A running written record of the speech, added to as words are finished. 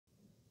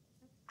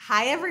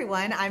Hi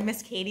everyone, I'm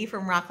Miss Katie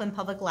from Rockland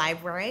Public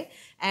Library,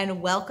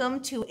 and welcome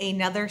to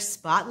another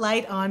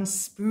Spotlight on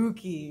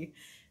Spooky.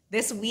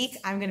 This week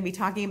I'm going to be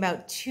talking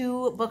about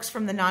two books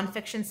from the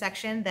nonfiction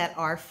section that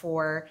are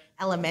for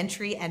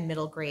elementary and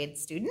middle grade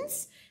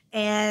students.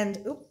 And,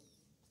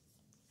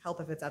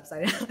 help if it's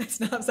upside down, it's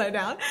not upside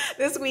down.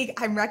 This week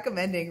I'm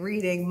recommending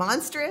reading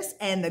Monstrous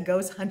and the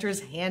Ghost Hunter's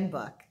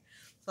Handbook.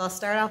 So I'll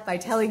start off by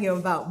telling you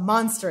about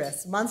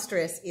Monstrous.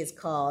 Monstrous is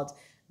called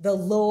The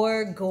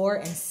Lore, Gore,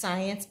 and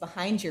Science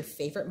Behind Your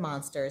Favorite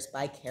Monsters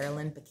by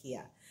Carlyn,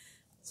 Beccia.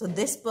 So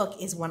this book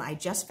is one I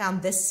just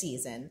found this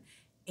season,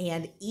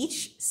 and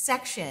each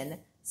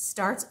section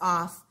starts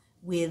off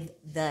with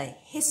the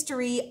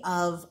history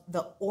of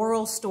the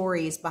oral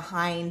stories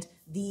behind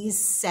these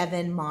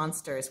 7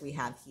 monsters we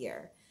have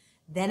here.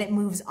 Then it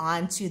moves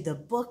on to the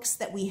books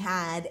that we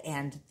had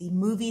and the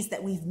movies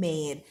that we've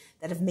made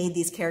that have made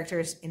these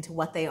characters into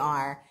what they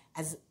are,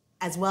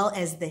 as well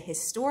as the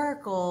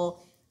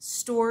historical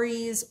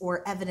stories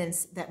or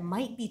evidence that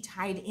might be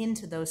tied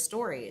into those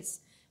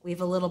stories. We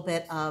have a little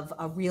bit of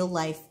a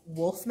real-life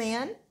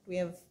wolfman. We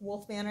have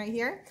wolfman right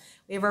here.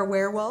 We have our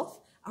werewolf,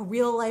 a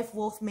real-life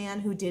wolfman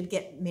who did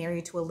get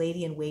married to a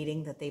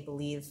lady-in-waiting that they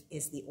believe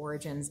is the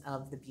origins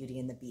of the Beauty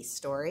and the Beast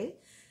story.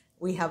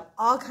 We have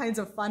all kinds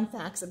of fun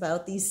facts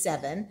about these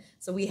 7.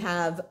 So we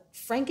have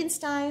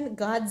Frankenstein,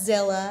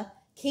 Godzilla,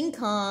 King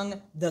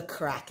Kong, the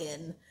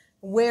Kraken,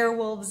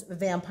 werewolves,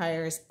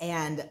 vampires,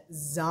 and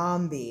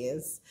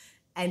zombies.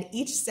 And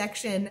each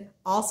section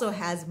also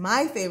has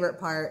my favorite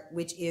part,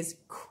 which is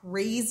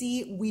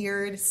crazy,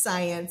 weird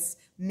science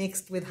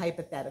mixed with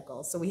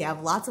hypotheticals. So we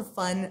have lots of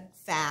fun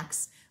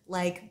facts,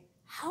 like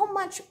how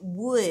much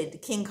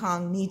would King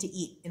Kong need to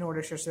eat in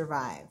order to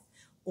survive?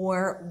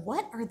 Or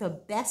what are the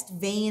best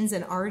veins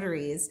and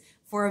arteries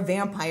for a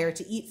vampire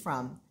to eat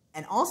from?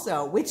 And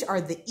also, which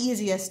are the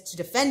easiest to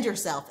defend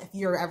yourself if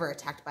you're ever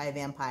attacked by a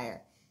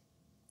vampire?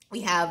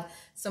 We have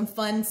some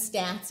fun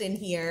stats in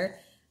here.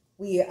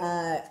 We,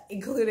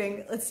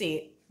 including, let's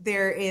see,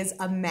 there is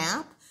a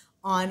map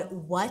on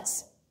what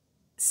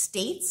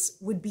states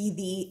would be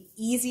the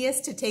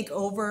easiest to take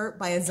over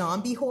by a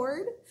zombie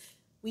horde.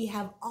 We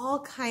have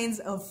all kinds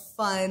of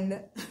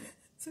fun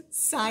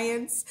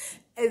science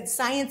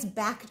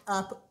backed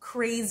up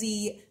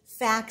crazy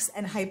facts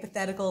and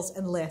hypotheticals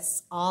and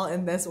lists all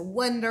in this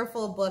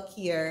wonderful book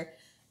here,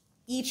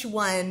 each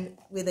one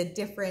with a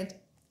different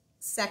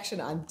section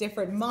on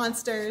different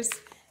monsters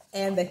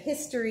and the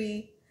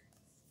history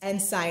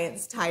and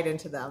science tied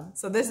into them.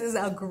 So this is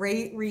a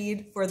great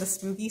read for the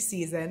spooky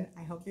season.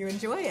 I hope you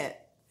enjoy it.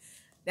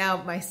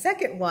 Now, my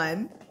second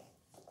one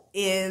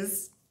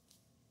is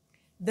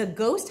The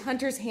Ghost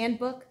Hunter's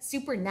Handbook,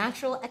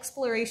 Supernatural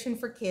Exploration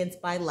for Kids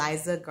by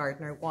Liza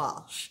Gardner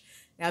Walsh.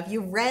 Now, if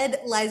you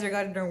read Liza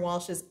Gardner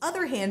Walsh's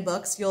other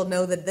handbooks, you'll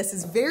know that this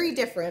is very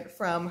different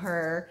from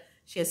her.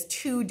 She has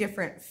 2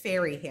 different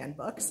fairy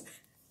handbooks.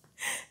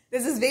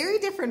 This is very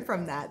different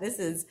from that. This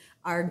is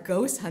our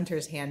Ghost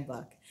Hunter's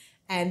Handbook.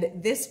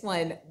 And this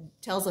one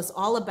tells us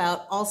all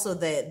about also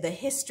the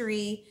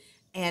history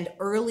and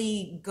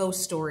early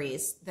ghost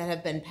stories that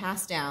have been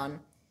passed down,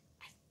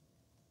 I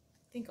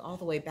think all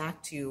the way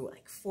back to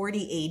like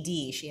 40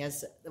 AD. She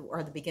has,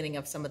 or the beginning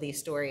of some of these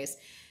stories.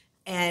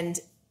 And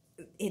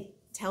it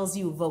tells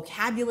you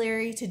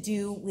vocabulary to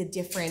do with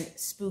different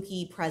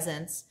spooky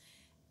presents.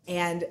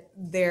 And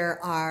there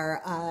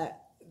are,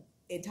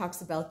 it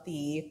talks about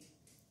the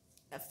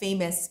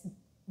famous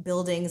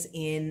buildings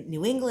in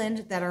New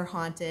England that are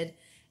haunted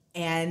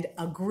and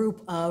a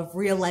group of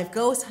real-life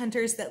ghost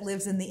hunters that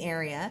lives in the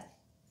area.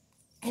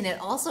 And it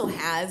also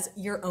has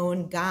your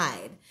own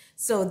guide.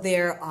 So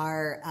there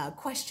are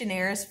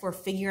questionnaires for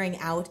figuring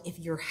out if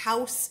your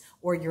house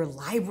or your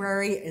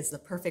library is the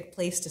perfect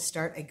place to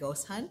start a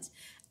ghost hunt,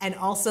 and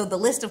also the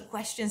list of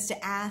questions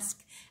to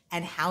ask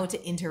and how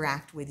to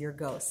interact with your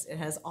ghosts. It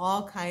has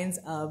all kinds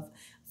of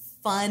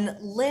fun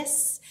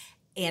lists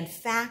and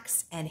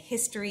facts and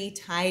history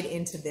tied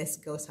into this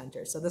ghost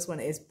hunter. So this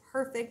one is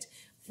perfect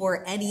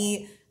for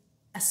any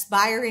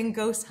aspiring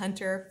ghost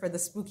hunter for the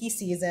spooky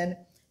season.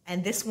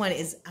 And this one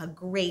is a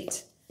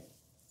great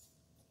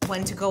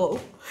one to go,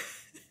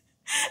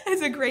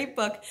 it's a great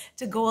book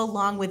to go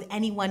along with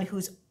anyone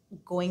who's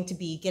going to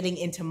be getting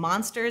into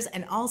monsters,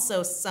 and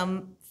also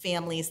some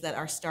families that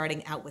are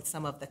starting out with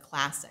some of the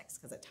classics,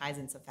 because it ties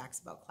in some facts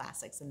about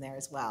classics in there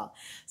as well.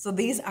 So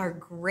these are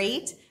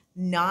great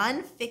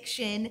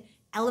nonfiction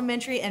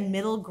elementary and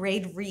middle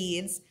grade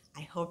reads.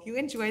 I hope you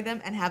enjoy them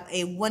and have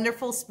a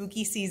wonderful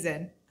spooky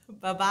season.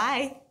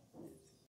 Bye-bye.